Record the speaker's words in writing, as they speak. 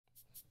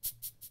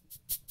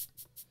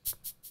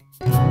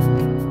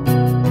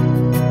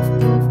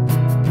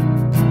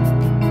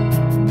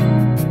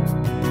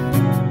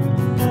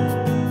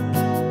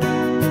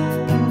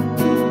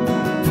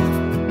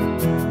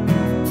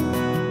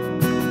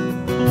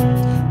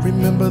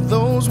Remember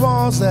those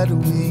walls that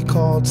we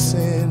called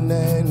sin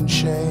and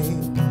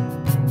shame?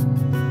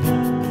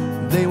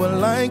 They were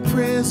like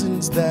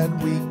prisons that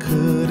we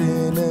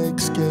couldn't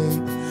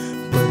escape.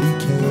 But he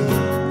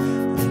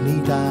came and he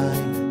died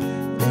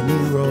and he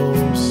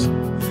rose.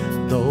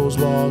 Those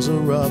walls are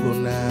rubble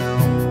now.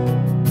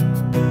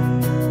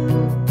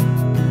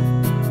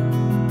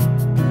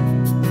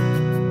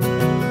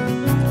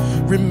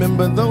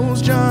 Remember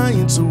those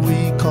giants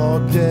we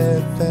called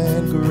death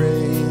and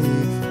grave?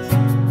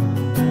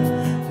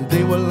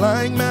 They were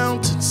like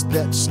mountains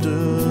that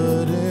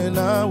stood in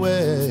our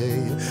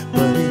way.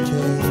 But he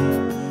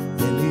came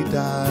and he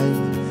died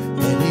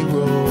and he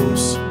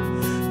rose.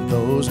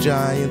 Those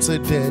giants are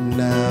dead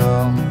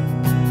now.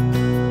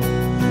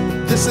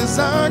 This is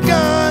our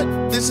God,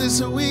 this is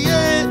who he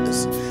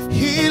is.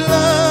 He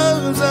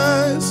loves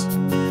us.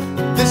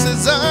 This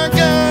is our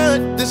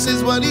God, this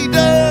is what he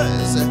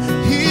does.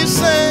 He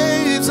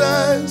saves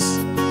us.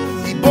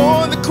 He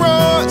bore the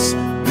cross,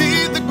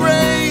 beat the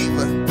grave.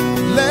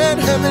 Let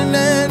heaven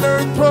and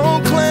earth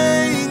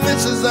proclaim.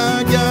 This is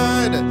our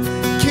God,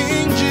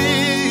 King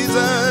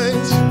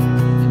Jesus.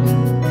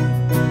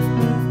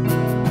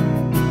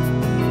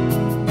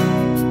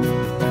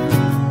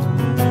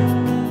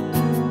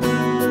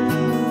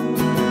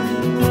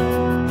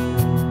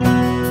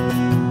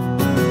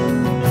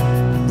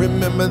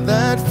 Remember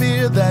that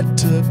fear that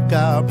took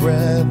our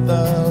breath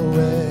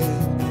away.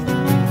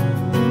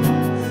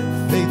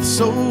 Faith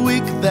so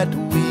weak that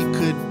we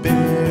could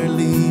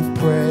barely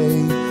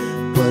pray.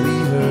 But he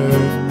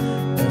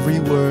heard every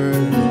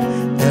word,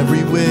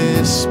 every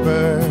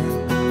whisper.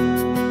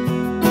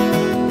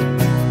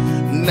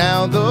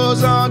 Now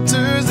those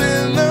altars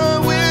in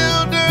the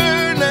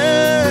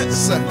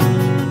wilderness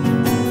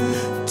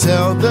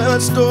tell the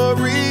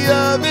story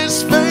of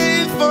his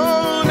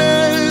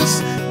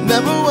faithfulness.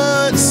 Never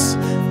once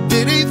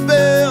did he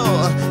fail,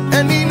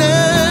 and he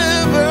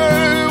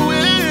never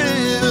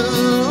will.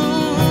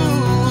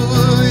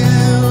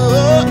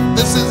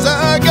 This is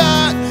our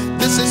God,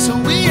 this is who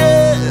he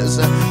is.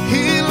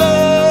 He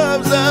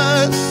loves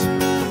us.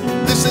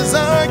 This is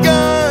our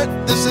God,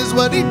 this is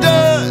what he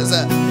does.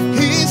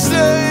 He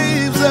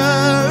saves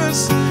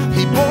us.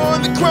 He bore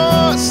the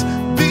cross,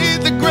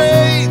 beat the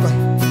grave.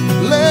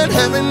 Let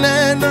heaven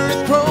and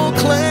earth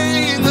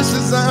proclaim. This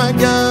is our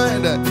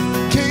God,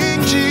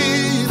 King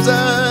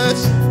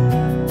Jesus.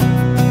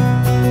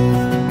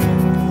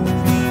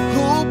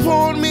 Who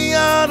pulled me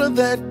out of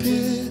that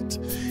pit?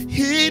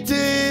 He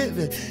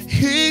did,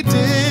 he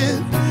did.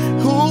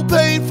 Who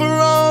paid for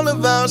all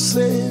of our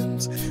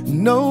sins?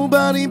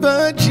 Nobody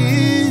but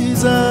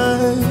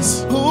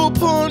Jesus. Who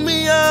pulled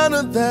me out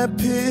of that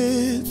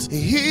pit?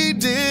 He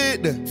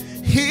did,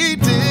 he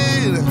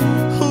did.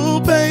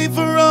 Who paid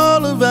for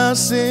all of our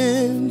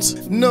sins?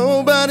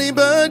 Nobody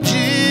but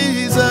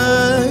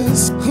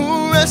Jesus.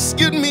 Who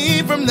rescued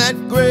me from that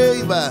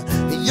grave?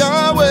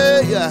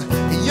 Yahweh,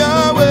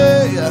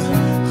 Yahweh.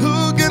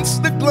 Who gets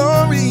the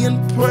glory and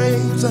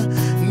praise?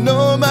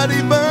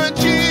 Nobody but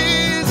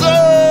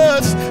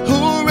Jesus.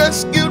 Who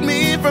rescued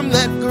me from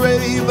that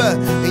grave?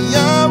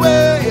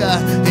 Yahweh,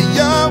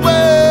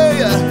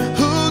 Yahweh.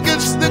 Who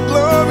gets the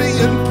glory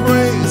and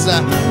praise?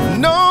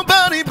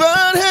 Nobody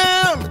but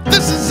him.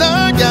 This is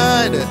our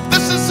God,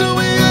 this is who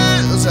he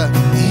is.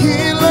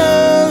 He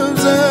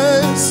loves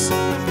us.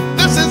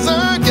 This is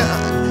our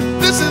God,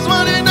 this is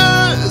what he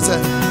does.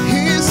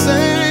 He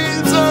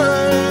saves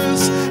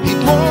us. He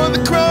bore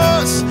the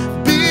cross,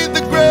 beat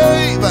the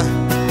grave.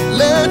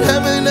 Let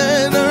heaven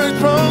and earth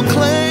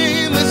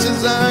proclaim. This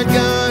is our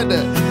God,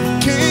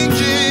 King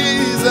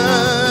Jesus.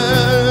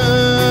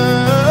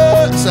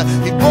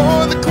 He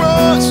bore the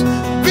cross,